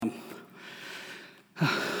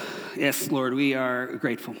Yes, Lord, we are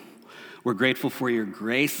grateful. We're grateful for your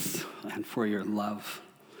grace and for your love.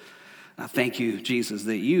 Thank you, Jesus,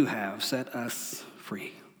 that you have set us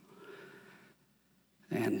free.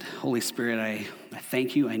 And Holy Spirit, I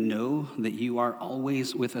thank you. I know that you are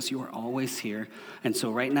always with us. You are always here. And so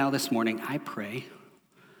right now this morning, I pray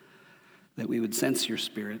that we would sense your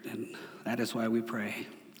Spirit, and that is why we pray,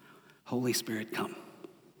 Holy Spirit, come.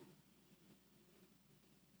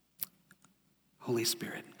 Holy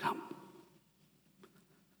Spirit, come.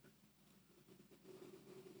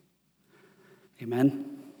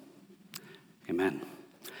 Amen. Amen.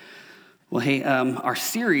 Well, hey, our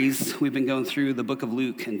series, we've been going through the book of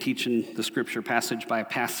Luke and teaching the scripture passage by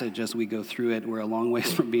passage as we go through it. We're a long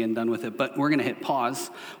ways from being done with it, but we're going to hit pause.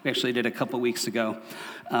 We actually did a couple weeks ago,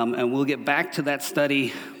 and we'll get back to that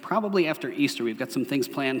study probably after Easter. We've got some things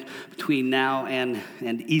planned between now and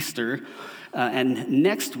Easter, and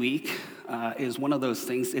next week is one of those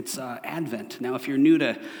things. It's Advent. Now, if you're new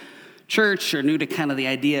to church or new to kind of the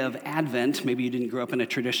idea of Advent, maybe you didn't grow up in a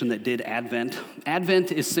tradition that did Advent.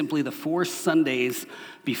 Advent is simply the 4 Sundays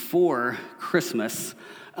before Christmas,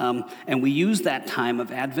 and we use that time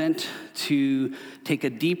of Advent to take a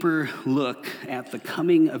deeper look at the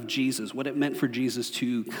coming of Jesus, what it meant for Jesus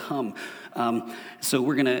to come. So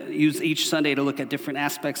we're going to use each Sunday to look at different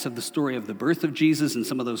aspects of the story of the birth of Jesus and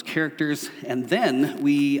some of those characters, and then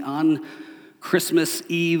we, on Christmas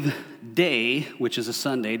Eve day, which is a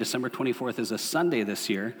Sunday, December 24th is a Sunday this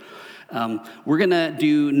year, we're going to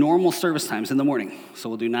do normal service times in the morning. So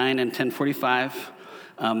we'll do 9 and 10:45.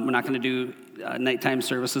 We're not going to do nighttime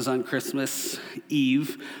services on Christmas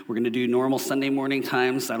Eve. We're going to do normal Sunday morning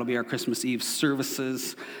times. That'll be our Christmas Eve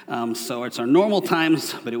services. So it's our normal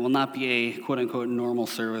times, but it will not be a quote-unquote normal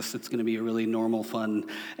service. It's going to be a really normal, fun,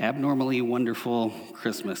 abnormally wonderful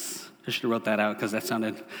Christmas. I should have wrote that out because that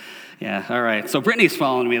sounded... Yeah, all right. So Brittany's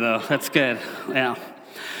following me, though. That's good. Yeah.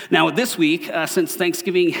 Now, this week, since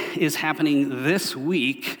Thanksgiving is happening this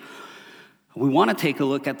week, we want to take a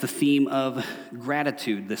look at the theme of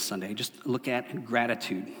gratitude this Sunday. Just look at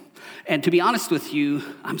gratitude. And to be honest with you,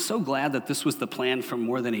 I'm so glad that this was the plan from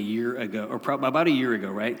more than a year ago, or about a year ago,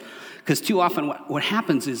 right? Because too often what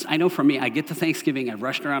happens is, I know for me, I get to Thanksgiving, I've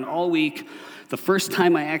rushed around all week. The first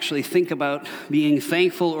time I actually think about being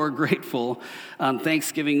thankful or grateful on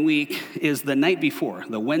Thanksgiving week is the night before,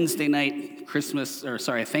 the Wednesday night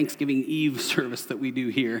Thanksgiving Eve service that we do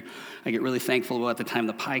here. I get really thankful about the time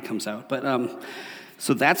the pie comes out. But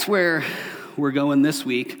so that's where we're going this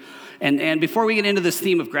week. And before we get into this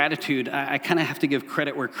theme of gratitude, I kind of have to give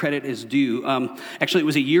credit where credit is due. Actually, it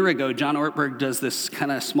was a year ago, John Ortberg does this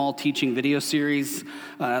kind of small teaching video series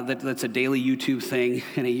that's a daily YouTube thing.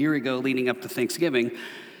 And a year ago, leading up to Thanksgiving,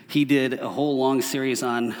 he did a whole long series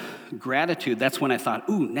on gratitude. That's when I thought,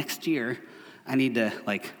 next year,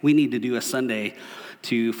 we need to do a Sunday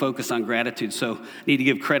to focus on gratitude. So I need to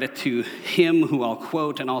give credit to him, who I'll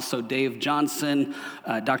quote, and also Dave Johnson,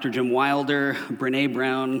 Dr. Jim Wilder, Brene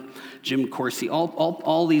Brown, Jim Corsi,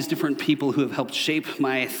 all these different people who have helped shape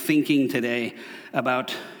my thinking today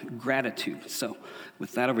about gratitude. So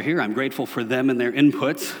with that over here, I'm grateful for them and their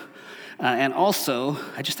inputs. And also,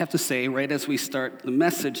 I just have to say, right as we start the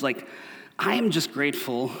message, I am just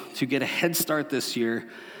grateful to get a head start this year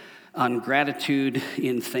on gratitude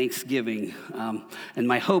in Thanksgiving. And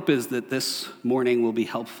my hope is that this morning will be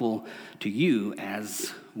helpful to you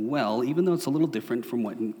as well, even though it's a little different from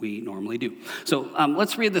what we normally do. So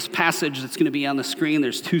let's read this passage that's going to be on the screen.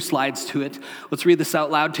 There's 2 slides to it. Let's read this out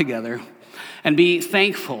loud together. And be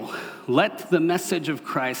thankful. Let the message of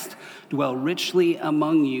Christ dwell richly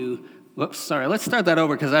among you. Whoops, sorry. Let's start that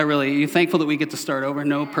over because are you thankful that we get to start over?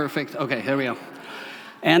 No? Perfect. Okay, here we go.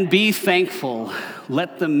 And be thankful.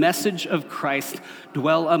 Let the message of Christ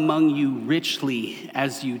dwell among you richly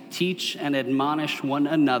as you teach and admonish one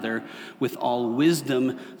another with all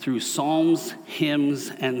wisdom through psalms,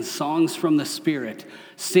 hymns, and songs from the Spirit,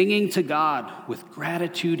 singing to God with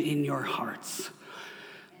gratitude in your hearts.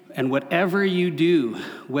 And whatever you do,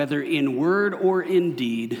 whether in word or in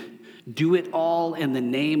deed, do it all in the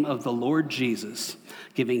name of the Lord Jesus,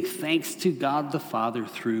 giving thanks to God the Father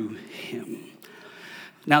through him.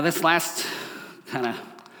 Now, this last kind of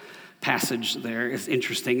passage there is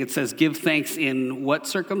interesting. It says, give thanks in what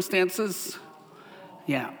circumstances?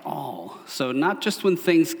 Yeah, all. So not just when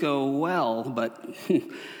things go well, but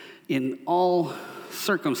in all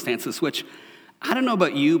circumstances, which I don't know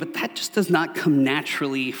about you, but that just does not come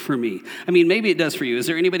naturally for me. I mean, maybe it does for you. Is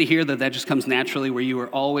there anybody here that just comes naturally where you are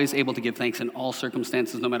always able to give thanks in all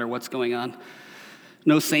circumstances, no matter what's going on?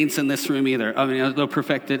 No saints in this room either. I mean, no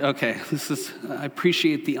perfected. Okay, I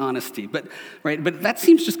appreciate the honesty. But that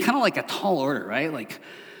seems just kind of like a tall order, right?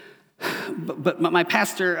 But my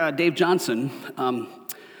pastor, Dave Johnson,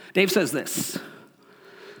 Dave says this: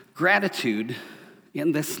 gratitude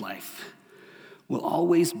in this life will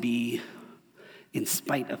always be in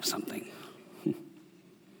spite of something.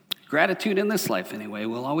 Gratitude in this life, anyway,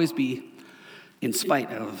 will always be in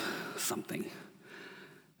spite of something.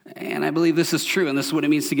 And I believe this is true, and this is what it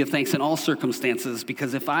means to give thanks in all circumstances,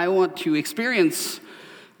 because if I want to experience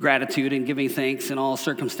gratitude and giving thanks in all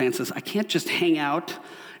circumstances, I can't just hang out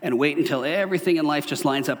and wait until everything in life just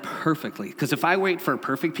lines up perfectly. Because if I wait for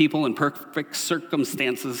perfect people and perfect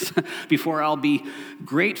circumstances before I'll be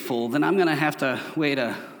grateful, then I'm going to have to wait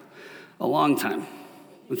a long time.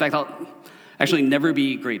 In fact, I'll actually never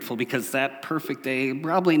be grateful, because that perfect day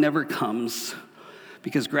probably never comes,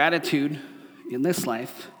 because gratitude in this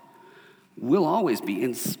life will always be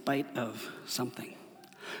in spite of something.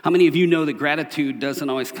 How many of you know that gratitude doesn't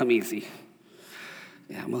always come easy?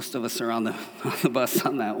 Yeah, most of us are on the bus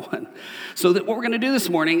on that one. So what we're going to do this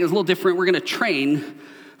morning is a little different. We're going to train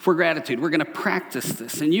for gratitude. We're going to practice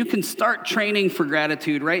this. And you can start training for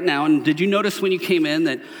gratitude right now. And did you notice when you came in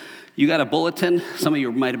that you got a bulletin? Some of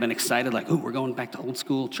you might have been excited, like, oh, we're going back to old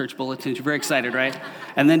school church bulletins. You're very excited, right?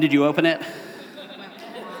 And then did you open it?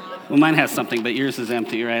 Well, mine has something, but yours is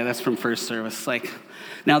empty, right? That's from first service.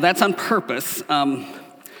 Now that's on purpose. And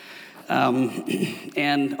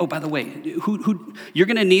oh, by the way, who you're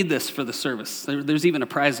going to need this for the service. There's even a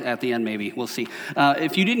prize at the end, maybe. We'll see.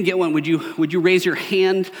 If you didn't get one, would you raise your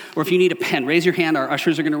hand? Or if you need a pen, raise your hand. Our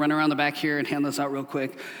ushers are going to run around the back here and hand those out real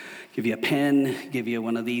quick. Give you a pen, give you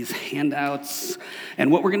one of these handouts. And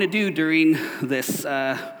what we're going to do during this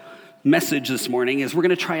message this morning is we're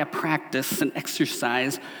going to try a practice, an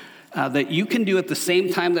exercise that you can do at the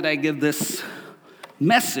same time that I give this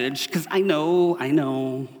message, because I know,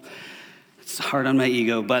 it's hard on my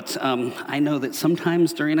ego, but I know that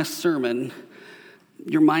sometimes during a sermon,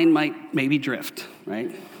 your mind might maybe drift, right?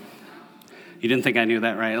 You didn't think I knew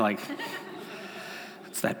that, right?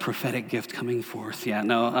 It's that prophetic gift coming forth. Yeah,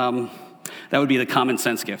 no, that would be the common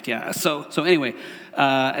sense gift, yeah. So anyway,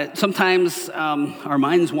 sometimes our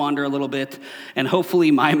minds wander a little bit, and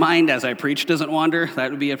hopefully my mind as I preach doesn't wander.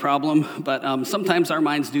 That would be a problem, but sometimes our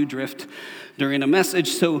minds do drift during a message.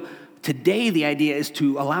 So today the idea is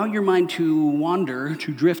to allow your mind to wander,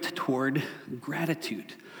 to drift toward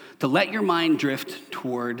gratitude, to let your mind drift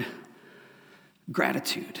toward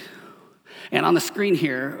gratitude. And on the screen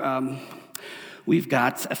here, we've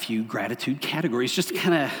got a few gratitude categories just to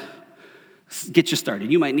kind of get you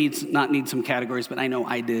started. You might not need some categories, but I know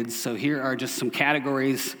I did. So here are just some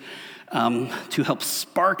categories to help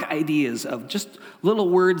spark ideas of just little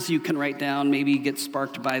words you can write down, maybe get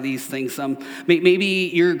sparked by these things.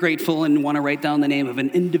 Maybe you're grateful and want to write down the name of an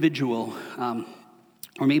individual,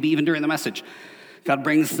 or maybe even during the message, God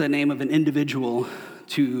brings the name of an individual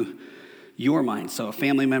to your mind. So a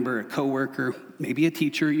family member, a coworker, maybe a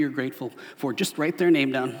teacher you're grateful for. Just write their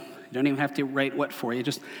name down. You don't even have to write what for you.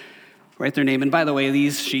 Just write their name. And by the way,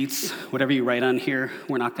 these sheets, whatever you write on here,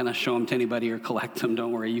 we're not going to show them to anybody or collect them.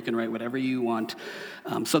 Don't worry. You can write whatever you want.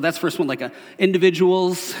 So that's first one, like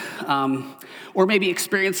individuals, or maybe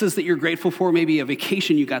experiences that you're grateful for, maybe a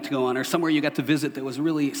vacation you got to go on, or somewhere you got to visit that was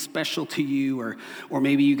really special to you, or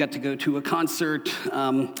maybe you got to go to a concert,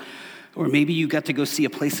 or maybe you got to go see a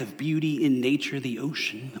place of beauty in nature, the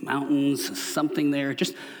ocean, the mountains, something there.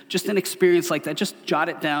 Just an experience like that. Just jot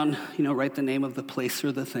it down, write the name of the place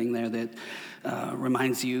or the thing there that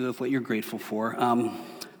reminds you of what you're grateful for.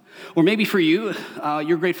 Or maybe for you,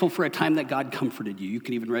 you're grateful for a time that God comforted you. You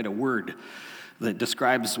can even write a word that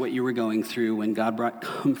describes what you were going through when God brought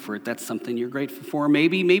comfort. That's something you're grateful for.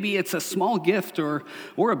 Maybe it's a small gift or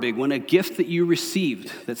a big one, a gift that you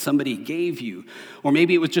received that somebody gave you. Or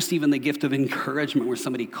maybe it was just even the gift of encouragement where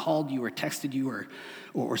somebody called you or texted you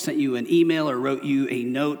or sent you an email or wrote you a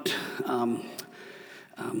note.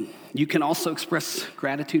 You can also express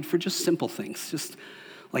gratitude for just simple things, just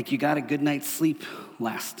like you got a good night's sleep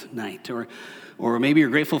last night. Or maybe you're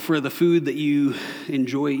grateful for the food that you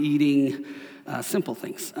enjoy eating. Simple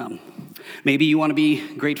things. Maybe you want to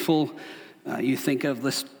be grateful. You think of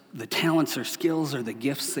the talents or skills or the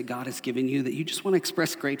gifts that God has given you that you just want to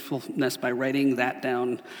express gratefulness by writing that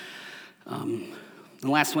down. The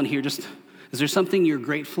last one here, is there something you're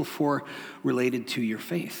grateful for related to your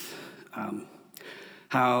faith?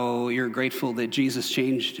 How you're grateful that Jesus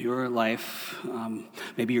changed your life.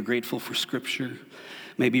 Maybe you're grateful for Scripture.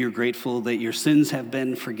 Maybe you're grateful that your sins have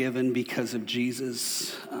been forgiven because of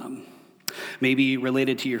Jesus. Maybe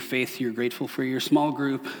related to your faith, you're grateful for your small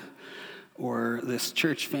group or this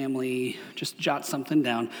church family. Just jot something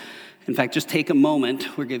down. In fact, just take a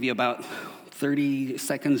moment. We'll give you about 30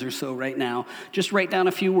 seconds or so right now. Just write down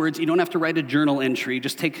a few words. You don't have to write a journal entry.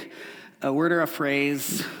 Just take a word or a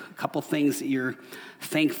phrase, a couple things that you're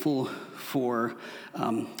thankful for.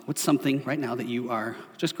 What's something right now that you are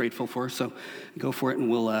just grateful for? So go for it,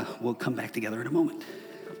 and we'll come back together in a moment.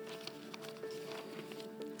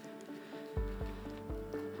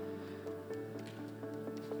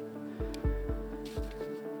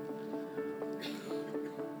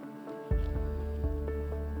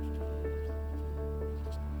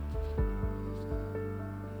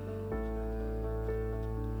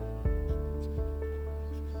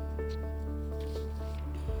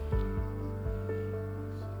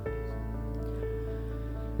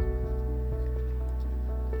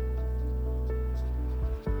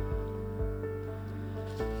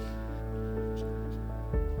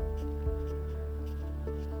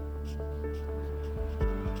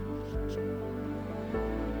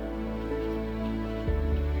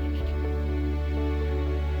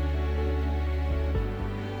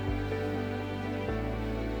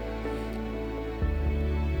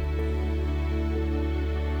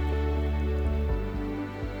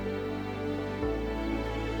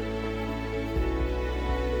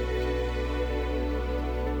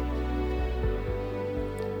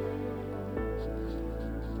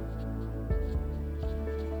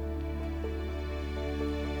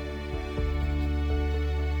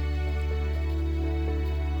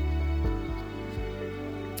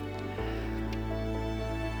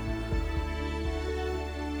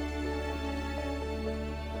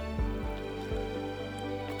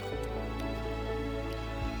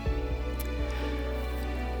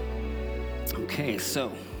 Okay,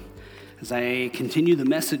 so as I continue the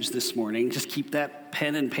message this morning, just keep that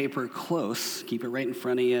pen and paper close. Keep it right in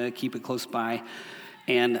front of you. Keep it close by.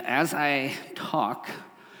 And as I talk,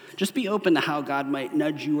 just be open to how God might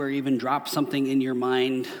nudge you or even drop something in your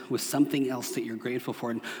mind with something else that you're grateful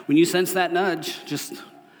for. And when you sense that nudge, just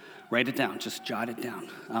write it down. Just jot it down.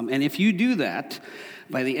 And if you do that,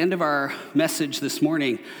 by the end of our message this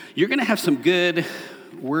morning, you're going to have some good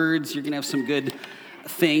words. You're going to have some good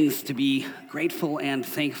things to be grateful and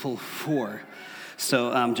thankful for.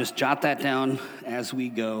 So just jot that down as we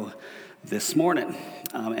go this morning.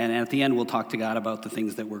 And at the end, we'll talk to God about the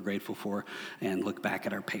things that we're grateful for and look back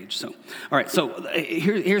at our page. So, all right, so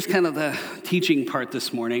here's kind of the teaching part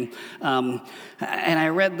this morning. And I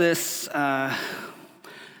read this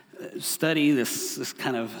study, this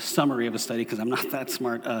kind of summary of a study, because I'm not that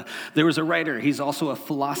smart. There was a writer, he's also a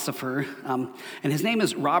philosopher, and his name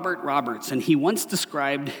is Robert Roberts, and he once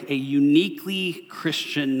described a uniquely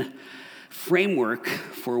Christian framework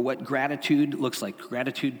for what gratitude looks like,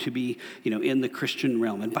 gratitude to be, in the Christian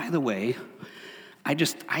realm. And by the way, I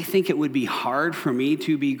think it would be hard for me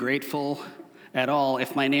to be grateful at all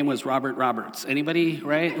if my name was Robert Roberts. Anybody,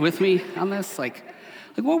 right, with me on this? Like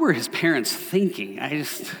what were his parents thinking?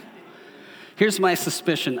 Here's my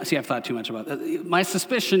suspicion. See, I've thought too much about that. My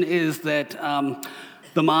suspicion is that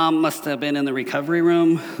the mom must have been in the recovery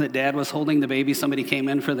room. The dad was holding the baby. Somebody came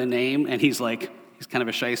in for the name, and he's kind of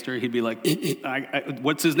a shyster. He'd be like,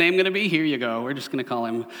 what's his name going to be? Here you go. We're just going to call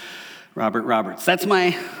him Robert Roberts. That's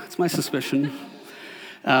my suspicion.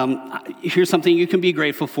 Here's something you can be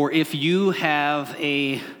grateful for. If you have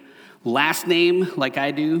a last name like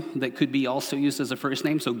I do that could be also used as a first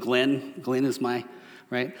name, so Glenn is my,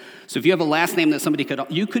 right? So if you have a last name that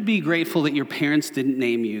you could be grateful that your parents didn't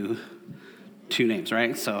name you two names,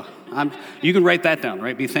 right? So you can write that down,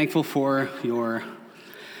 right? Be thankful for your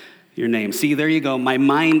name. See, there you go. My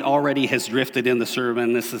mind already has drifted in the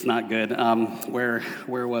sermon. This is not good. Where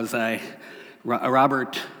was I?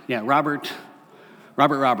 Robert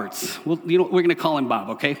Roberts. Well, we're going to call him Bob,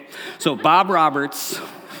 okay? So Bob Roberts,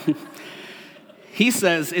 he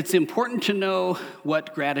says it's important to know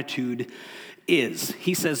what gratitude is.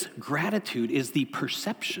 He says gratitude is the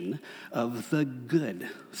perception of the good.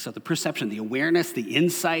 So the perception, the awareness, the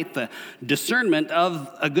insight, the discernment of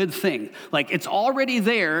a good thing. Like it's already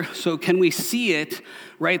there, so can we see it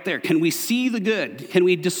right there? Can we see the good? Can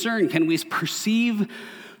we discern? Can we perceive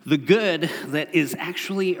the good that is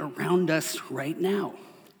actually around us right now?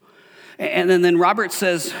 And then Robert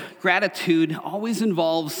says gratitude always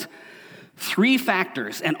involves three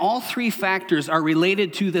factors, and all three factors are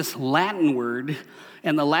related to this Latin word,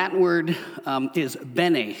 and the Latin word is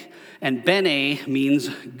bene, and bene means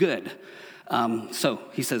good. So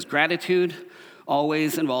he says gratitude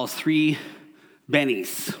always involves three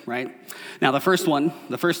bennies, right? Now the first one,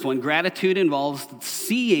 gratitude involves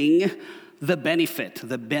seeing the benefit,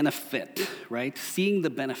 right? Seeing the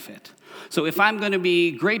benefit. So if I'm going to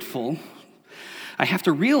be grateful, I have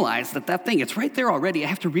to realize that thing, it's right there already. I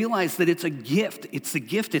have to realize that it's a gift. It's a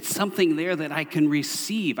gift. It's something there that I can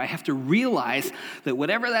receive. I have to realize that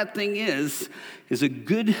whatever that thing is a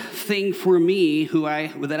good thing for me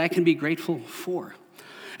that I can be grateful for.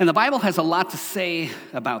 And the Bible has a lot to say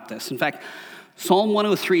about this. In fact, Psalm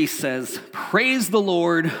 103 says, "Praise the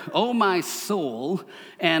Lord, O my soul,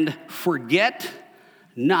 and forget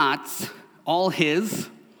not all his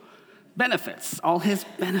benefits." All his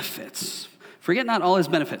benefits. Forget not all his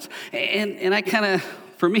benefits. And I kind of,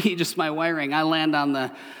 for me, just my wiring, I land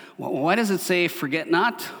on why does it say forget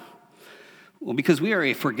not? Well, because we are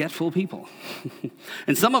a forgetful people.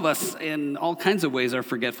 And some of us, in all kinds of ways, are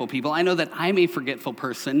forgetful people. I know that I'm a forgetful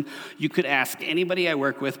person. You could ask anybody I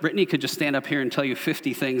work with. Brittany could just stand up here and tell you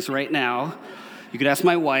 50 things right now. You could ask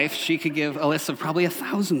my wife. She could give a list of probably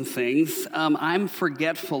 1,000 things. I'm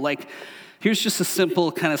forgetful. Here's just a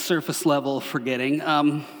simple kind of surface level forgetting.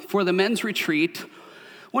 For the men's retreat,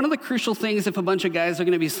 one of the crucial things, if a bunch of guys are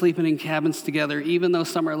going to be sleeping in cabins together, even though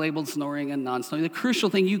some are labeled snoring and non-snoring, the crucial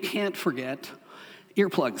thing you can't forget,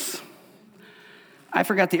 earplugs. I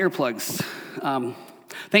forgot the earplugs.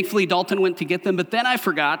 Thankfully, Dalton went to get them, but then I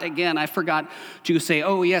forgot to say,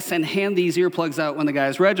 oh yes, and hand these earplugs out when the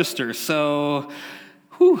guys register. So,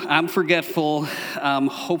 I'm forgetful.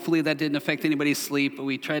 Hopefully that didn't affect anybody's sleep, but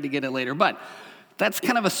we tried to get it later. But that's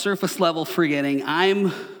kind of a surface level forgetting.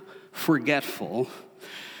 I'm forgetful.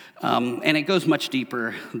 And it goes much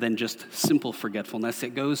deeper than just simple forgetfulness.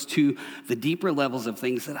 It goes to the deeper levels of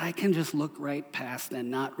things that I can just look right past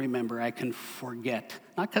and not remember. I can forget.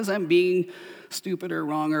 Not because I'm being stupid or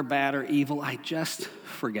wrong or bad or evil. I just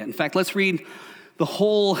forget. In fact, let's read the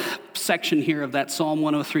whole section here of that Psalm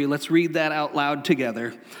 103. Let's read that out loud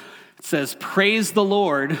together. It says, "Praise the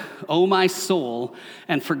Lord, O my soul,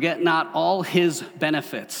 and forget not all his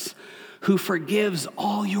benefits, who forgives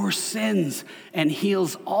all your sins and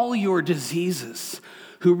heals all your diseases,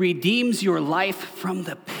 who redeems your life from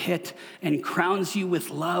the pit and crowns you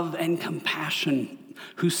with love and compassion,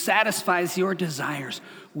 who satisfies your desires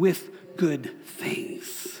with good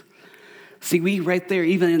things." See, we right there,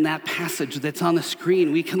 even in that passage that's on the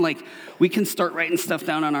screen, we can start writing stuff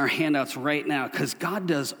down on our handouts right now, because God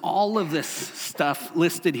does all of this stuff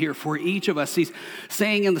listed here for each of us. He's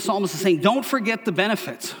saying, and the psalmist is saying, don't forget the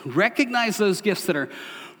benefits. Recognize those gifts that are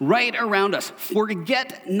right around us.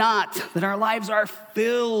 Forget not that our lives are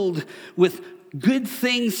filled with good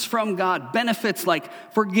things from God, benefits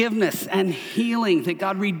like forgiveness and healing, that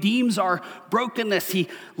God redeems our brokenness. He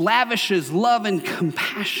lavishes love and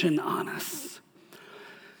compassion on us.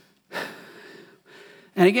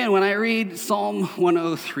 And again, when I read Psalm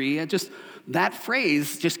 103, that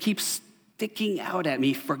phrase just keeps sticking out at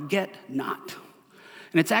me, forget not.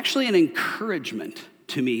 And it's actually an encouragement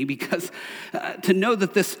to me, because to know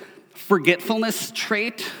that this forgetfulness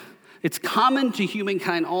trait, it's common to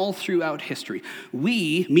humankind all throughout history.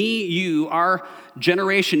 We, me, you, our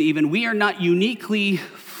generation even, we are not uniquely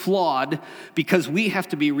flawed because we have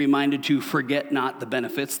to be reminded to forget not the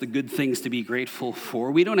benefits, the good things to be grateful for.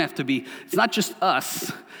 We don't have to be, it's not just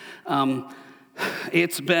us.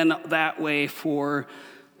 It's been that way for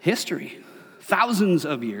history. Thousands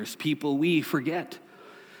of years, people, we forget.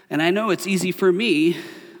 And I know it's easy for me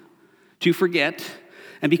to forget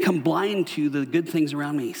and become blind to the good things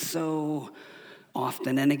around me so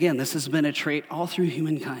often. And again, this has been a trait all through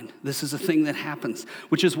humankind. This is a thing that happens,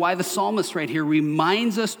 which is why the psalmist right here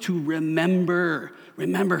reminds us to remember.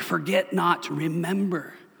 Remember, forget not,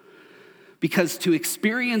 remember. Because to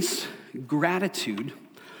experience gratitude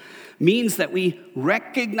means that we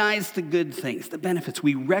recognize the good things, the benefits.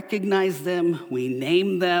 We recognize them, we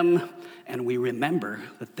name them, and we remember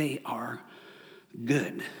that they are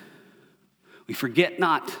good. We forget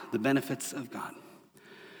not the benefits of God.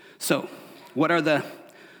 So, what are the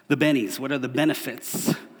bennies? What are the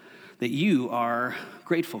benefits that you are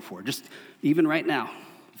grateful for? Just even right now,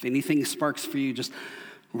 if anything sparks for you, just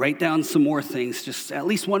write down some more things, just at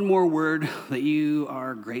least one more word that you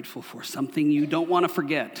are grateful for, something you don't want to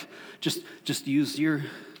forget. Just use your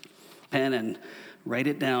pen and write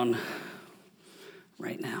it down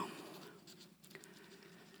right now.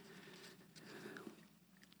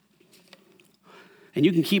 And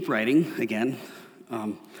you can keep writing, again.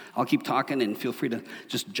 I'll keep talking, and feel free to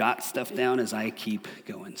just jot stuff down as I keep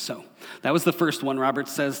going. So that was the first one. Robert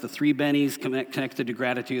says the 3 bennies connected to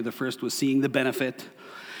gratitude. The first was seeing the benefit.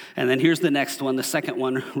 And then here's the next one, the second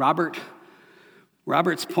one.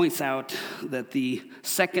 Roberts points out that the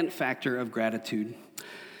second factor of gratitude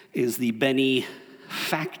is the benny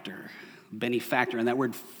factor. Benny factor. And that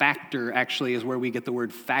word factor actually is where we get the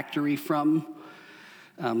word factory from.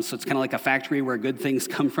 So it's kind of like a factory where good things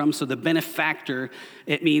come from. So the benefactor,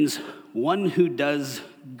 it means one who does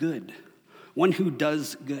good. One who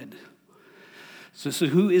does good. So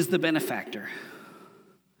who is the benefactor?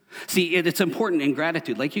 See, it's important in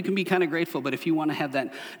gratitude. Like, you can be kind of grateful, but if you want to have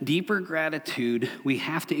that deeper gratitude, we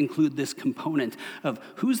have to include this component of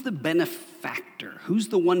who's the benefactor? Who's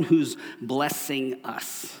the one who's blessing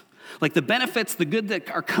us? Like, the benefits, the good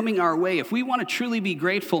that are coming our way, if we want to truly be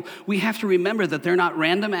grateful, we have to remember that they're not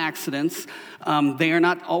random accidents. They are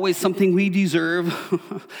not always something we deserve.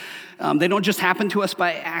 They don't just happen to us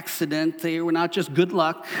by accident. They were not just good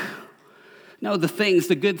luck. No, the things,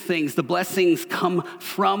 the good things, the blessings come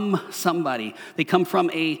from somebody. They come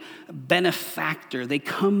from a benefactor. They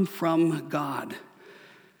come from God.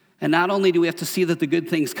 And not only do we have to see that the good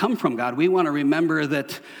things come from God, we want to remember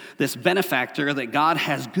that this benefactor, that God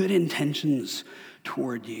has good intentions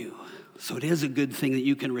toward you. So it is a good thing that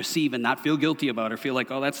you can receive and not feel guilty about or feel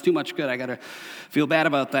like, oh, that's too much good. I got to feel bad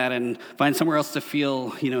about that and find somewhere else to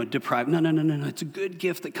feel, deprived. No. It's a good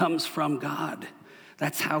gift that comes from God.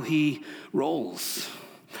 That's how he rolls.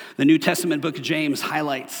 The New Testament book of James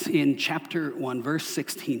highlights in chapter 1, verse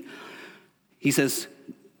 16. He says,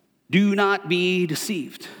 "Do not be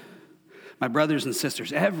deceived, my brothers and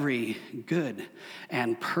sisters. Every good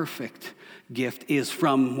and perfect gift is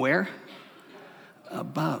from" where?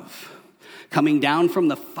 Above. Coming down from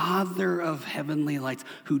the Father of heavenly lights,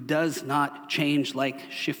 who does not change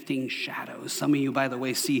like shifting shadows. Some of you, by the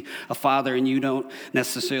way, see a father and you don't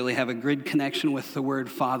necessarily have a good connection with the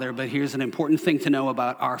word father, but here's an important thing to know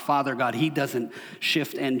about our Father God. He doesn't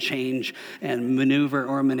shift and change and maneuver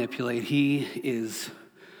or manipulate. He is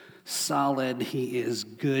solid. He is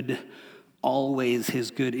good. Always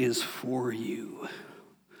his good is for you.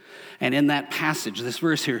 And in that passage, this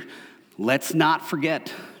verse here, let's not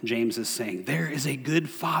forget, James is saying, there is a good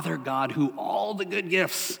Father God who all the good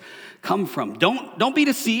gifts come from. Don't be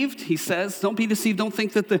deceived, he says. Don't be deceived. Don't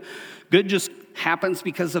think that the good just happens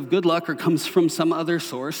because of good luck or comes from some other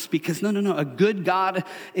source. Because no. A good God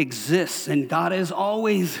exists, and God is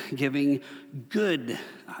always giving good,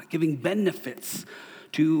 giving benefits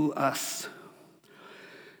to us.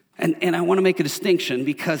 And I want to make a distinction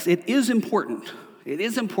because it is important. It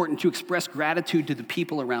is important to express gratitude to the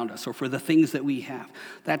people around us or for the things that we have.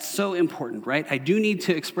 That's so important, right? I do need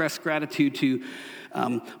to express gratitude to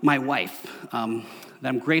my wife. That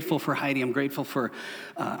I'm grateful for Heidi. I'm grateful for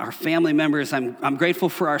our family members. I'm grateful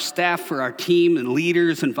for our staff, for our team and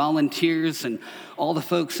leaders and volunteers and all the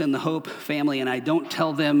folks in the Hope family. And I don't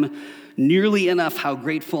tell them nearly enough how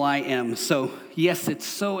grateful I am. So yes, it's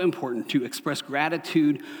so important to express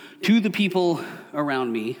gratitude to the people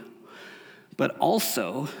around me. But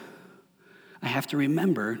also, I have to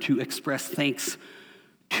remember to express thanks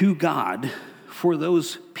to God for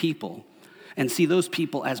those people and see those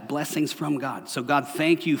people as blessings from God. So God,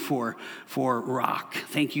 thank you for Rock.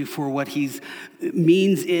 Thank you for what he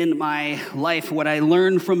means in my life, what I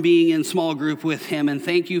learned from being in small group with him. And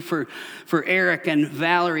thank you for Eric and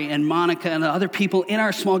Valerie and Monica and the other people in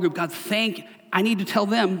our small group. God, I need to tell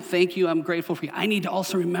them, thank you, I'm grateful for you. I need to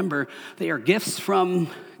also remember they are gifts from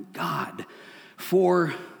God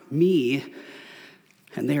for me,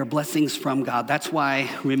 and they are blessings from God. That's why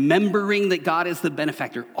remembering that God is the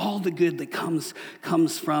benefactor, all the good that comes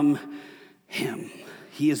from him.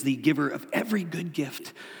 He is the giver of every good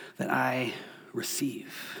gift that I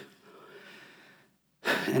receive.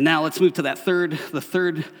 And now let's move to the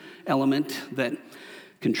third element that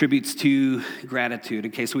contributes to gratitude.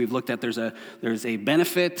 Okay, so we've looked at there's a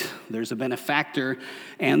benefit, there's a benefactor,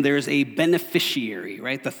 and there's a beneficiary,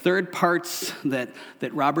 right? The third parts that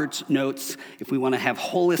Roberts notes, if we want to have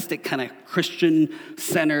holistic, kind of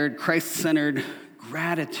Christian-centered, Christ-centered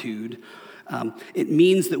gratitude, it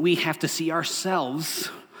means that we have to see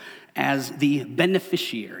ourselves as the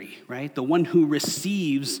beneficiary, right? The one who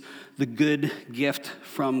receives the good gift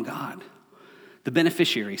from God. The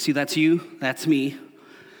beneficiary. See, that's you, that's me.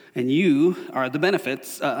 And you are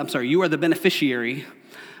the you are the beneficiary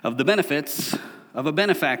of the benefits of a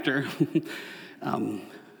benefactor.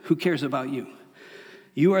 Who cares about you?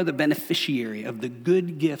 You are the beneficiary of the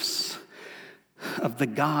good gifts of the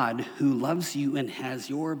God who loves you and has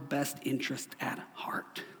your best interest at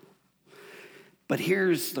heart. But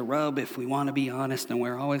here's the rub, if we want to be honest, and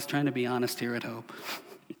we're always trying to be honest here at Hope.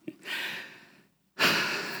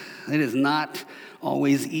 It is not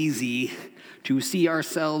always easy to see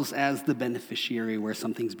ourselves as the beneficiary where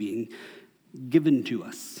something's being given to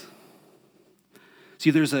us.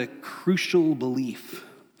 See, there's a crucial belief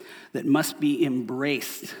that must be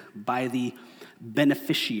embraced by the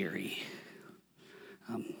beneficiary.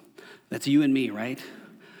 That's you and me, right?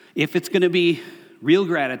 If it's going to be real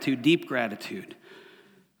gratitude, deep gratitude.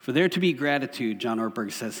 For there to be gratitude, John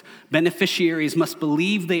Ortberg says, beneficiaries must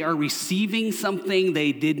believe they are receiving something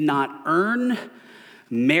they did not earn,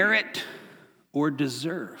 merit, or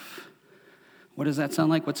deserve. What does that sound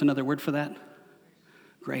like? What's another word for that?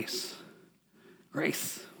 Grace.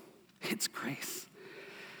 Grace. It's grace.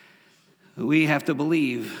 We have to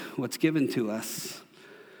believe what's given to us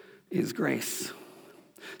is grace.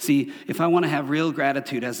 See, if I want to have real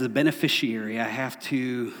gratitude as a beneficiary,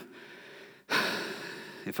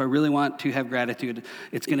 if I really want to have gratitude,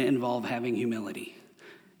 it's going to involve having humility.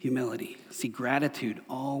 Humility. See, gratitude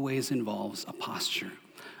always involves a posture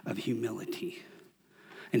of humility.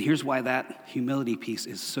 And here's why that humility piece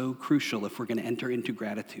is so crucial if we're going to enter into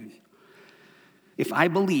gratitude. If I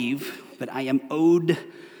believe that I am owed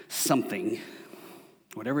something,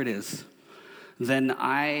 whatever it is, then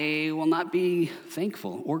I will not be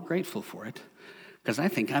thankful or grateful for it because I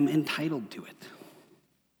think I'm entitled to it,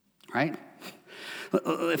 right?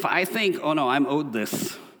 If I think, oh no, I'm owed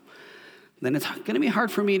this, then it's going to be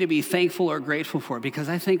hard for me to be thankful or grateful for it because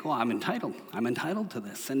I think, well, I'm entitled. I'm entitled to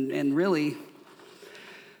this. And really,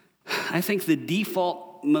 I think the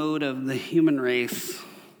default mode of the human race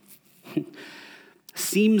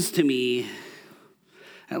seems to me,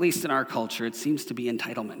 at least in our culture, it seems to be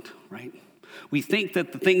entitlement, right? We think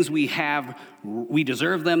that the things we have, we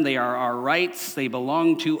deserve them. They are our rights. They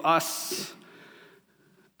belong to us.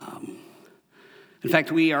 In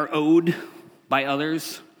fact, we are owed by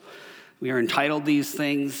others. We are entitled these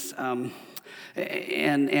things.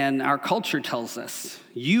 And our culture tells us,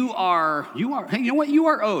 hey, you know what? You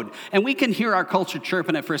are owed. And we can hear our culture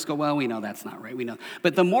chirping at first, go, well, we know that's not right. We know.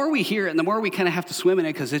 But the more we hear it and the more we kind of have to swim in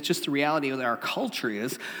it because it's just the reality of what our culture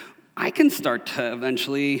is, I can start to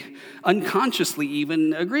eventually, unconsciously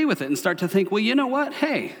even agree with it and start to think, well, you know what?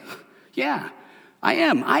 Hey, yeah, I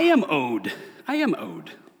am owed. I am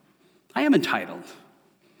owed. I am entitled.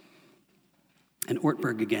 And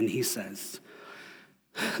Ortberg, again, he says,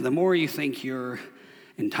 the more you think you're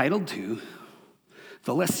entitled to,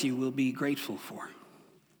 the less you will be grateful for.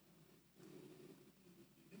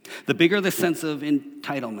 The bigger the sense of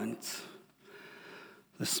entitlement,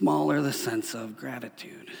 the smaller the sense of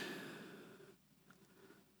gratitude.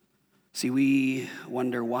 See, we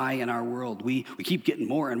wonder why in our world we keep getting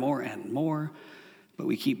more and more and more, but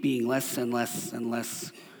we keep being less and less and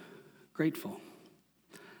less grateful.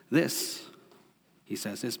 This, he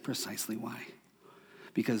says, is precisely why.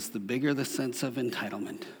 Because the bigger the sense of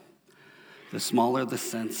entitlement, the smaller the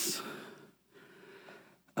sense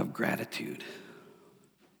of gratitude.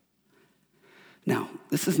 Now,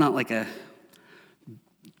 this is not like a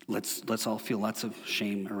let's all feel lots of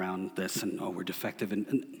shame around this and we're defective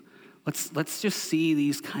and let's just see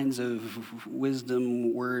these kinds of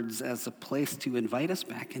wisdom words as a place to invite us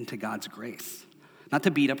back into God's grace. Not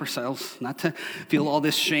to beat up ourselves, not to feel all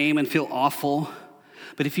this shame and feel awful.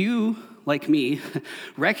 But if you, like me,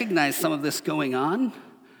 recognize some of this going on,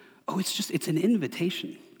 it's an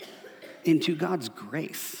invitation into God's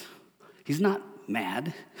grace. He's not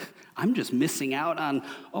mad. I'm just missing out on,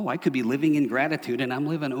 I could be living in gratitude and I'm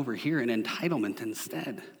living over here in entitlement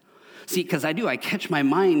instead. See, because I catch my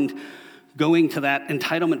mind going to that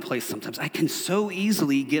entitlement place sometimes. I can so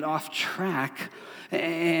easily get off track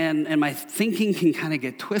and my thinking can kind of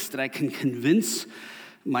get twisted. I can convince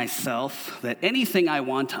myself that anything I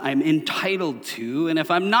want, I'm entitled to. And if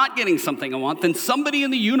I'm not getting something I want, then somebody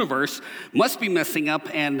in the universe must be messing up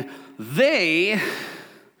and they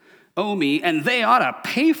owe me and they ought to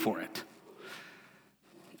pay for it.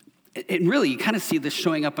 And really, you kind of see this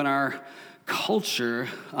showing up in our culture.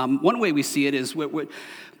 One way we see it is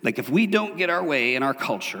like if we don't get our way in our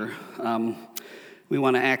culture, we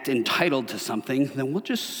want to act entitled to something, then we'll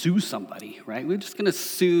just sue somebody, right? We're just going to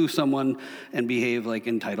sue someone and behave like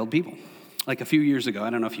entitled people. Like a few years ago, I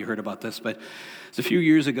don't know if you heard about this, but it's a few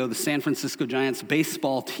years ago, the San Francisco Giants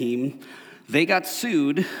baseball team, they got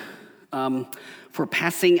sued for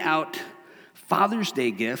passing out Father's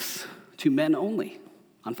Day gifts to men only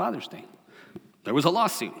on Father's Day. There was a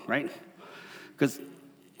lawsuit, right? Because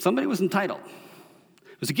somebody was entitled.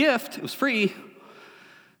 It was a gift, it was free,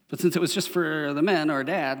 but since it was just for the men or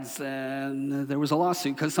dads, there was a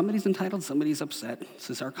lawsuit because somebody's entitled, somebody's upset. This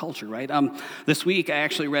is our culture, right? This week, I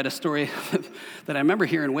actually read a story that I remember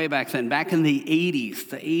hearing way back then. Back in the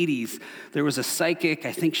 80s, there was a psychic.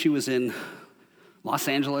 I think she was in Los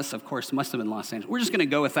Angeles. Of course, must have been Los Angeles. We're just going to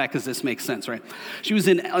go with that because this makes sense, right? She was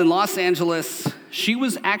in Los Angeles. She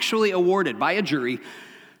was actually awarded by a jury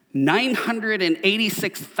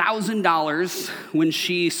 $986,000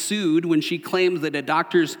 when she claimed that a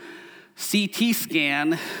doctor's CT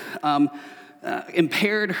scan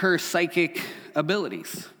impaired her psychic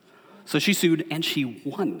abilities. So she sued, and she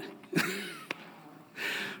won.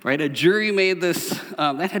 Right? A jury made this.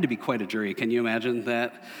 That had to be quite a jury. Can you imagine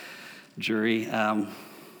that jury?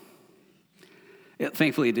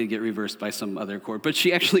 Thankfully, it did get reversed by some other court, but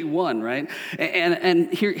she actually won, right?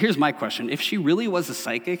 And here's my question. If she really was a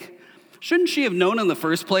psychic, shouldn't she have known in the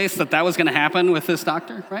first place that that was going to happen with this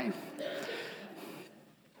doctor, right?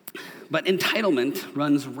 But entitlement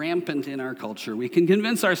runs rampant in our culture. We can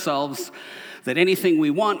convince ourselves that anything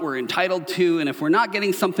we want, we're entitled to, and if we're not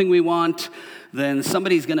getting something we want, then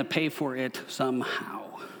somebody's going to pay for it somehow.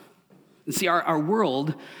 And see, our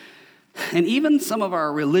world, and even some of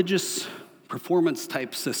our religious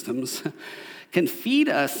performance-type systems, can feed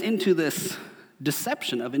us into this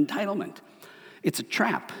deception of entitlement. It's a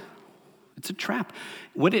trap. It's a trap.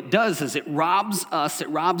 What it does is it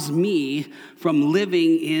robs me from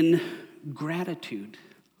living in gratitude.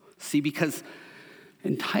 See, because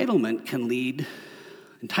entitlement can lead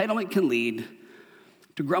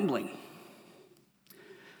to grumbling.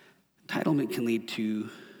 Entitlement can lead to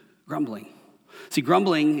grumbling. See,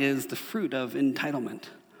 grumbling is the fruit of entitlement.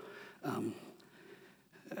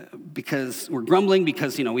 Because we're grumbling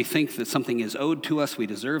because, we think that something is owed to us, we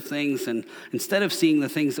deserve things, and instead of seeing the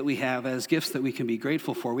things that we have as gifts that we can be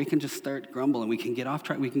grateful for, we can just start grumbling. We can get off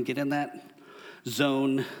track, we can get in that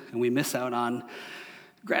zone, and we miss out on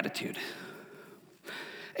gratitude.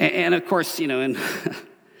 And of course, and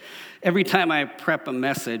every time I prep a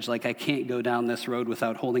message, I can't go down this road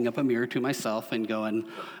without holding up a mirror to myself and going,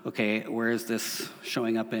 okay, where is this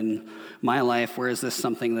showing up in my life? Where is this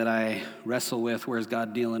something that I wrestle with? Where is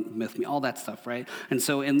God dealing with me? All that stuff, right? And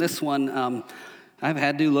so in this one, I've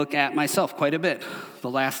had to look at myself quite a bit the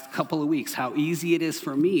last couple of weeks, how easy it is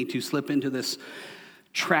for me to slip into this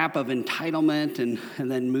trap of entitlement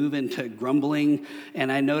and then move into grumbling.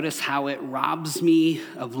 And I notice how it robs me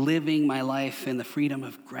of living my life in the freedom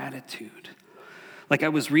of gratitude. I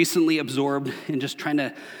was recently absorbed in just trying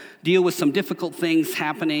to deal with some difficult things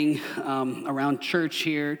happening around church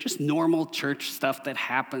here, just normal church stuff that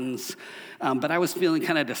happens. But I was feeling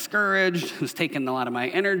kind of discouraged. It was taking a lot of my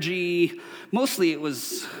energy. Mostly it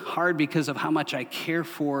was hard because of how much I care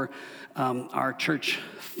for our church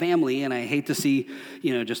family, and I hate to see,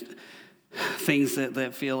 just things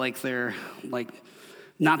that feel like they're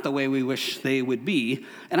not the way we wish they would be.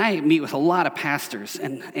 And I meet with a lot of pastors,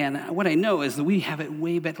 and what I know is that we have it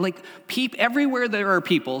way better. Everywhere there are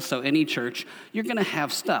people, so any church, you're going to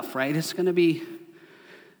have stuff, right? It's going to be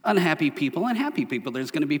unhappy people and happy people.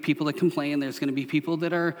 There's going to be people that complain. There's going to be people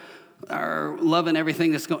that are loving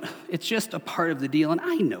everything that's going. It's just a part of the deal, and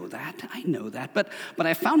I know that. But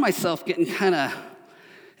I found myself getting kind of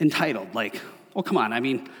entitled, well, come on,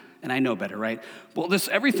 and I know better, right? Well,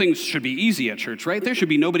 everything should be easy at church, right? There should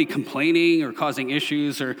be nobody complaining or causing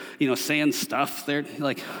issues or, saying stuff. They're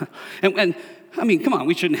and come on,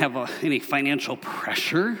 we shouldn't have any financial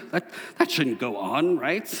pressure. That shouldn't go on,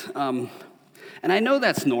 right? And I know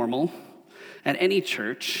that's normal at any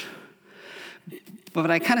church, but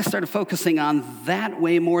I kind of started focusing on that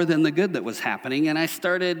way more than the good that was happening, and I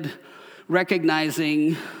started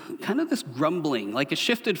recognizing kind of this grumbling, it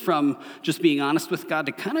shifted from just being honest with God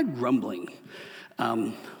to kind of grumbling.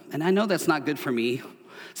 And I know that's not good for me.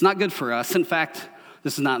 It's not good for us. In fact,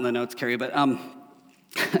 this is not in the notes, Carrie, but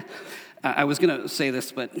I was going to say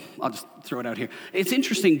this, but I'll just throw it out here. It's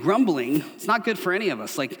interesting, grumbling, it's not good for any of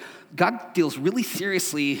us. God deals really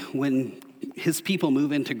seriously when his people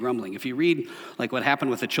move into grumbling. If you read what happened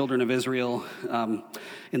with the children of Israel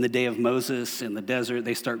in the day of Moses in the desert,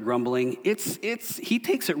 they start grumbling. He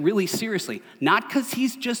takes it really seriously, not because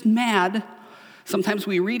he's just mad. Sometimes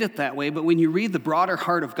we read it that way, but when you read the broader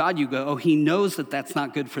heart of God, you go, oh, he knows that that's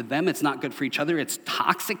not good for them. It's not good for each other. It's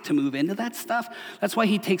toxic to move into that stuff. That's why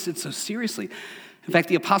he takes it so seriously. In fact,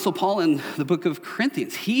 the Apostle Paul in the book of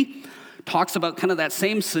Corinthians, he talks about kind of that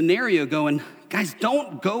same scenario going, guys,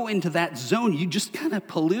 don't go into that zone. You just kind of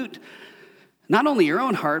pollute not only your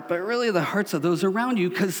own heart, but really the hearts of those around you,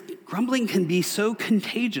 because grumbling can be so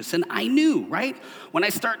contagious. And I knew, right? When I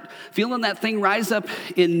start feeling that thing rise up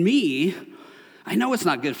in me, I know it's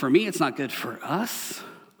not good for me. It's not good for us.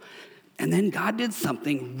 And then God did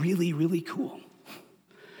something really, really cool.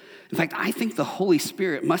 In fact, I think the Holy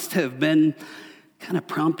Spirit must have been kind of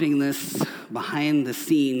prompting this behind the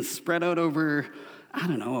scenes, spread out over,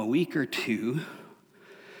 a week or two.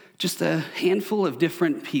 Just a handful of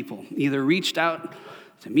different people either reached out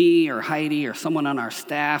to me or Heidi or someone on our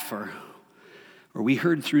staff, or we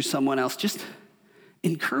heard through someone else, just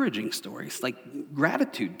encouraging stories,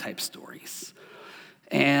 gratitude type stories.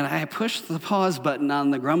 And I pushed the pause button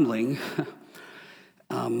on the grumbling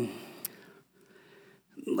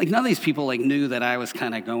like none of these people like knew that I was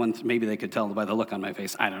kind of going, maybe they could tell by the look on my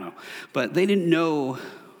face, I don't know. But they didn't know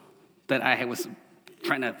that I was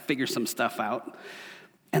trying to figure some stuff out.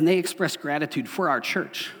 And they expressed gratitude for our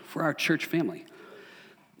church family.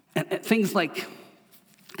 And things like,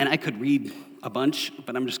 and I could read a bunch,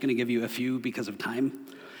 but I'm just going to give you a few because of time.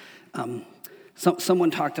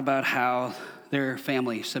 Someone talked about how their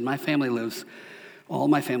family said, all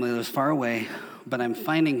my family lives far away, but I'm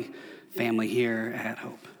finding family here at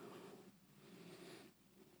Hope,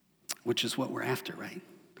 which is what we're after, right?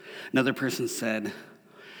 Another person said,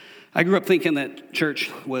 I grew up thinking that church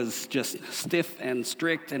was just stiff and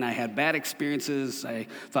strict, and I had bad experiences. I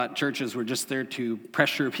thought churches were just there to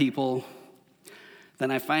pressure people.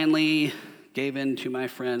 Then I finally gave in to my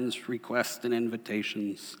friends' requests and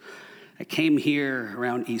invitations. I came here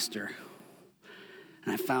around Easter,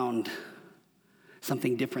 and I found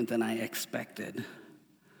something different than I expected.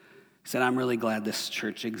 He said, I'm really glad this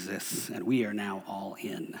church exists, and we are now all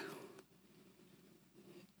in.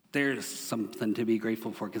 There's something to be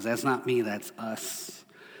grateful for, because that's not me, that's us.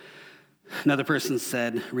 Another person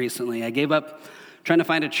said recently, I gave up trying to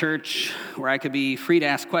find a church where I could be free to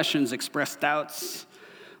ask questions, express doubts,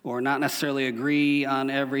 or not necessarily agree on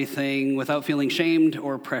everything without feeling shamed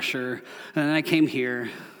or pressure. And then I came here,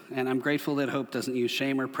 and I'm grateful that Hope doesn't use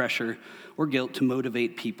shame or pressure or guilt to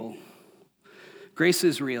motivate people. Grace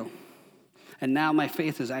is real, and now my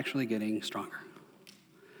faith is actually getting stronger.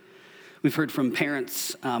 We've heard from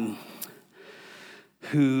parents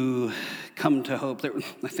who come to Hope.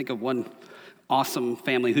 I think of one awesome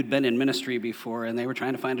family who'd been in ministry before, and they were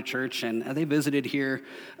trying to find a church, and they visited here,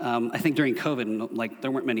 I think during COVID, and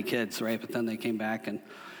there weren't many kids, right? But then they came back, and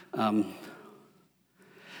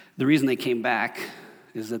the reason they came back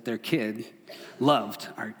is that their kid loved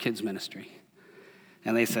our kids' ministry.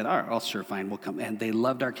 And they said, all right, well, sure, fine, we'll come. And they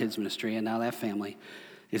loved our kids' ministry, and now that family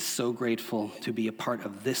is so grateful to be a part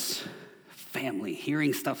of this family.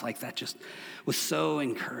 Hearing stuff like that just was so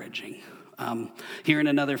encouraging. Hearing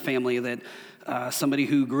another family that somebody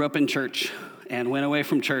who grew up in church and went away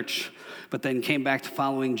from church, but then came back to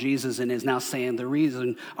following Jesus and is now saying the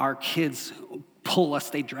reason our kids pull us,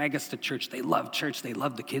 they drag us to church, they love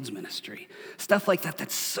the kids ministry. Stuff like that,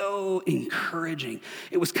 that's so encouraging.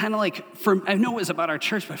 It was kind of like, I know it was about our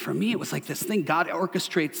church, but for me it was like this thing God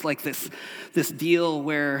orchestrates, like this deal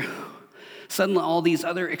where suddenly all these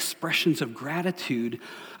other expressions of gratitude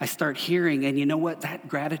I start hearing, and you know what? That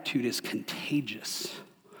gratitude is contagious.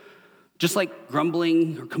 Just like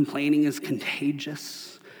grumbling or complaining is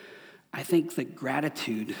contagious, I think that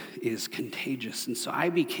gratitude is contagious. And so I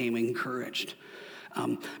became encouraged,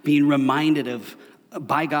 being reminded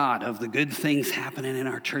by God of the good things happening in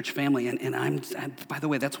our church family. And by the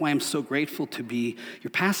way, that's why I'm so grateful to be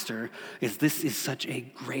your pastor, is this is such a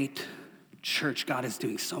great church. God is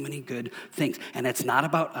doing so many good things. And it's not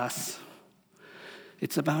about us.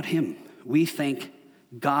 It's about him. We thank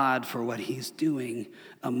God for what he's doing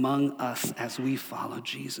among us as we follow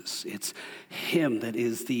Jesus. It's him that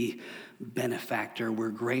is the benefactor. We're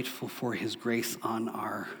grateful for his grace on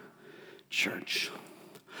our church.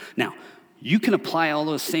 Now, you can apply all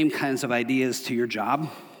those same kinds of ideas to your job,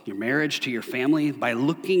 your marriage, to your family by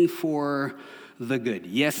looking for the good.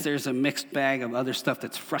 Yes, there's a mixed bag of other stuff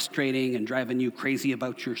that's frustrating and driving you crazy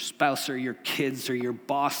about your spouse or your kids or your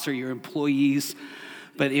boss or your employees.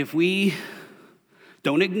 But if we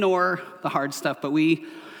don't ignore the hard stuff, but we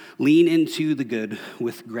lean into the good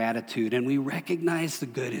with gratitude, and we recognize the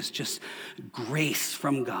good is just grace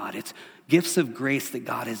from God. It's gifts of grace that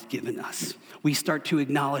God has given us. We start to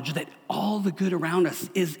acknowledge that all the good around us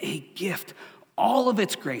is a gift. All of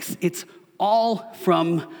it's grace. It's all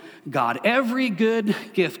from God. Every good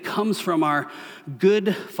gift comes from our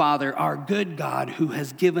good Father, our good God, who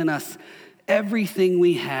has given us everything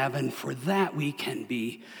we have, and for that we can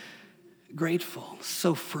be grateful.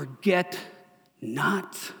 So forget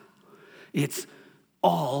not. It's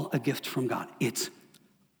all a gift from God. It's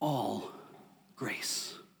all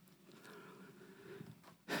grace.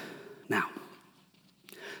 Now,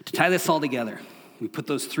 to tie this all together, we put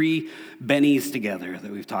those three bennies together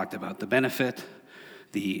that we've talked about: the benefit,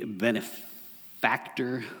 the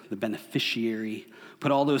benefactor, the beneficiary.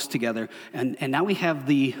 Put all those together, and now we have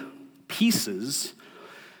the pieces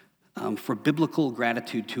for biblical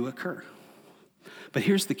gratitude to occur. But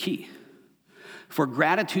here's the key. For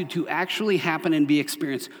gratitude to actually happen and be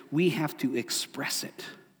experienced, we have to express it,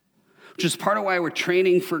 which is part of why we're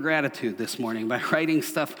training for gratitude this morning by writing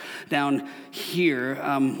stuff down here.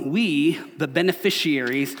 We, the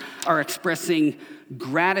beneficiaries, are expressing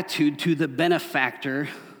gratitude to the benefactor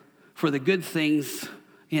for the good things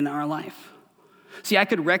in our life. See, I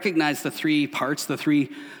could recognize the three parts, the three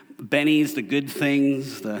bennies, the good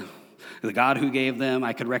things, the God who gave them.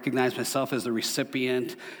 I could recognize myself as the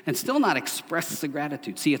recipient and still not express the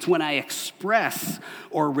gratitude. See, it's when I express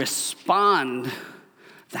or respond,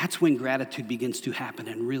 that's when gratitude begins to happen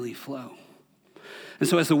and really flow. And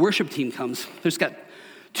so as the worship team comes, there's got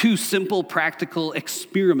two simple, practical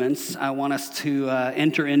experiments I want us to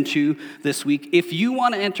enter into this week. If you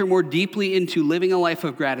want to enter more deeply into living a life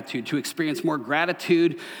of gratitude, to experience more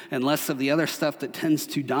gratitude and less of the other stuff that tends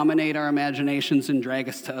to dominate our imaginations and drag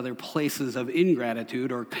us to other places of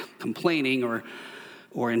ingratitude or complaining or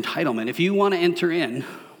entitlement, if you want to enter in,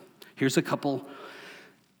 here's a couple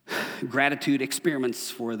gratitude experiments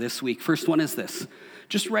for this week. First one is this.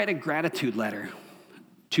 Just write a gratitude letter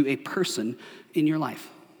to a person in your life.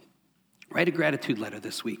 Write a gratitude letter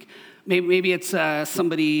this week. Maybe it's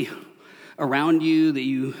somebody around you that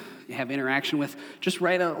you have interaction with. Just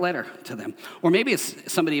write a letter to them. Or maybe it's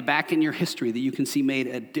somebody back in your history that you can see made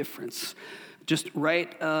a difference. Just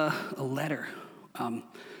write a letter.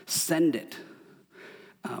 Send it.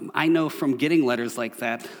 I know from getting letters like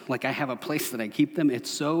that, like I have a place that I keep them. It's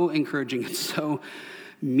so encouraging. It's so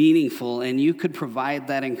meaningful. And you could provide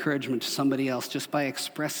that encouragement to somebody else just by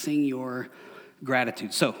expressing your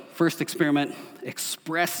gratitude. So, first experiment,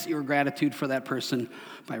 express your gratitude for that person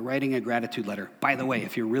by writing a gratitude letter. By the way,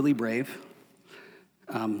 if you're really brave,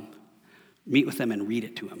 meet with them and read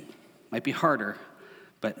it to them. Might be harder,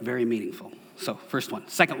 but very meaningful. So, first one.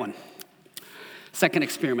 Second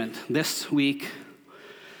experiment this week.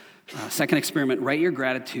 Second experiment, write your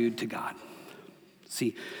gratitude to God.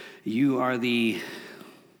 See, you are the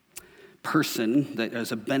person that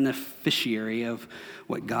is a beneficiary of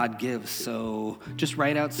what God gives. So just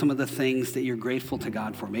write out some of the things that you're grateful to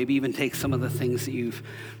God for. Maybe even take some of the things that you've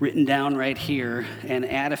written down right here and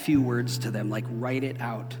add a few words to them, like write it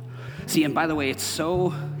out. See, and by the way, it's so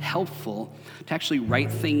helpful to actually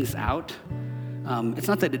write things out. It's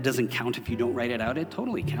not that it doesn't count if you don't write it out. It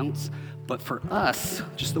totally counts. But for us,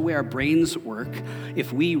 just the way our brains work,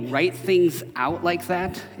 if we write things out like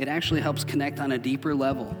that, it actually helps connect on a deeper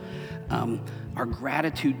level. Our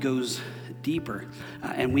gratitude goes deeper,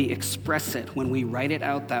 and we express it. When we write it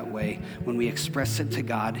out that way, when we express it to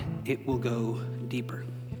God, it will go deeper.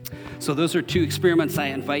 So those are two experiments I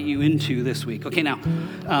invite you into this week. Okay, now,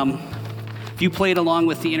 if you played along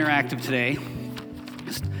with the interactive today,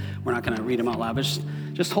 we're not going to read them out loud, but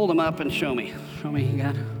just hold them up and show me. Show me, you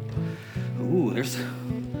got it? Ooh, there's a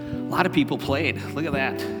lot of people played. Look at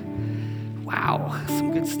that. Wow,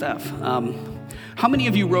 some good stuff. How many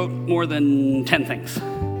of you wrote more than 10 things?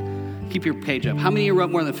 Keep your page up. How many of you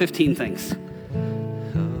wrote more than 15 things?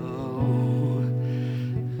 Oh.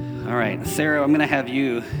 All right, Sarah, I'm going to have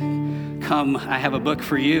you come. I have a book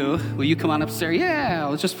for you. Will you come on up, Sarah?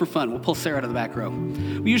 Yeah, it's just for fun. We'll pull Sarah to the back row.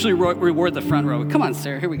 We usually reward the front row. Come on,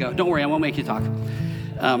 Sarah. Here we go. Don't worry, I won't make you talk.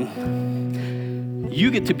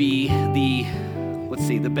 You get to be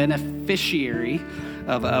the beneficiary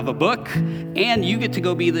of a book, and you get to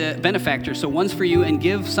go be the benefactor. So one's for you, and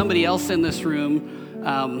give somebody else in this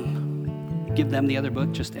room, give them the other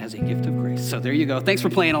book just as a gift of grace. So there you go. Thanks for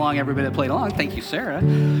playing along, everybody that played along. Thank you, Sarah,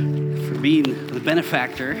 for being the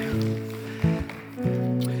benefactor.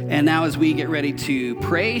 And now as we get ready to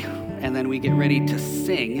pray, and then we get ready to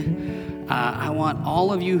sing, I want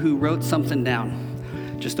all of you who wrote something down,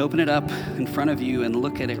 just open it up in front of you and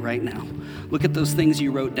look at it right now. Look at those things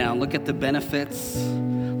you wrote down. Look at the benefits.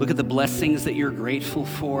 Look at the blessings that you're grateful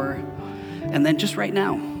for. And then just right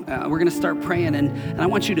now, we're going to start praying. And I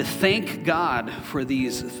want you to thank God for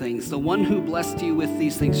these things. The one who blessed you with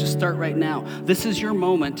these things, just start right now. This is your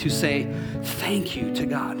moment to say thank you to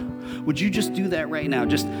God. Would you just do that right now?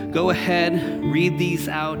 Just go ahead, read these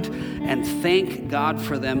out, and thank God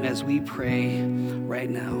for them as we pray right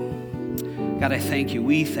now. God, I thank you.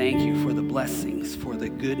 We thank you for the blessings, for the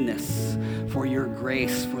goodness, for your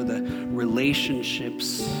grace, for the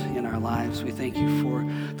relationships in our lives. We thank you for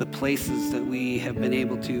the places that we have been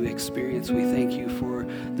able to experience. We thank you for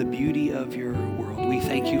the beauty of your world. We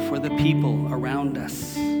thank you for the people around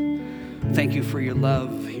us. Thank you for your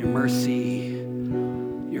love, your mercy,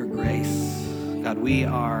 your grace. God, we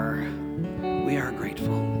are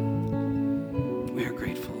grateful. We are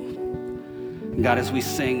grateful. God, as we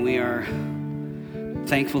sing, we are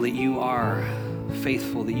thankful that you are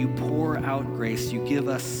faithful, that you pour out grace. You give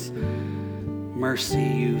us mercy.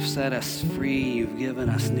 You've set us free. You've given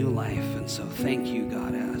us new life. And so thank you,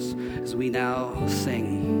 God, as we now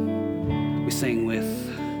sing. We sing with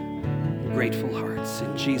grateful hearts.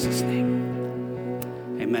 In Jesus' name,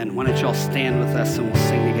 amen. Why don't you all stand with us and we'll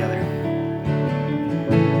sing together.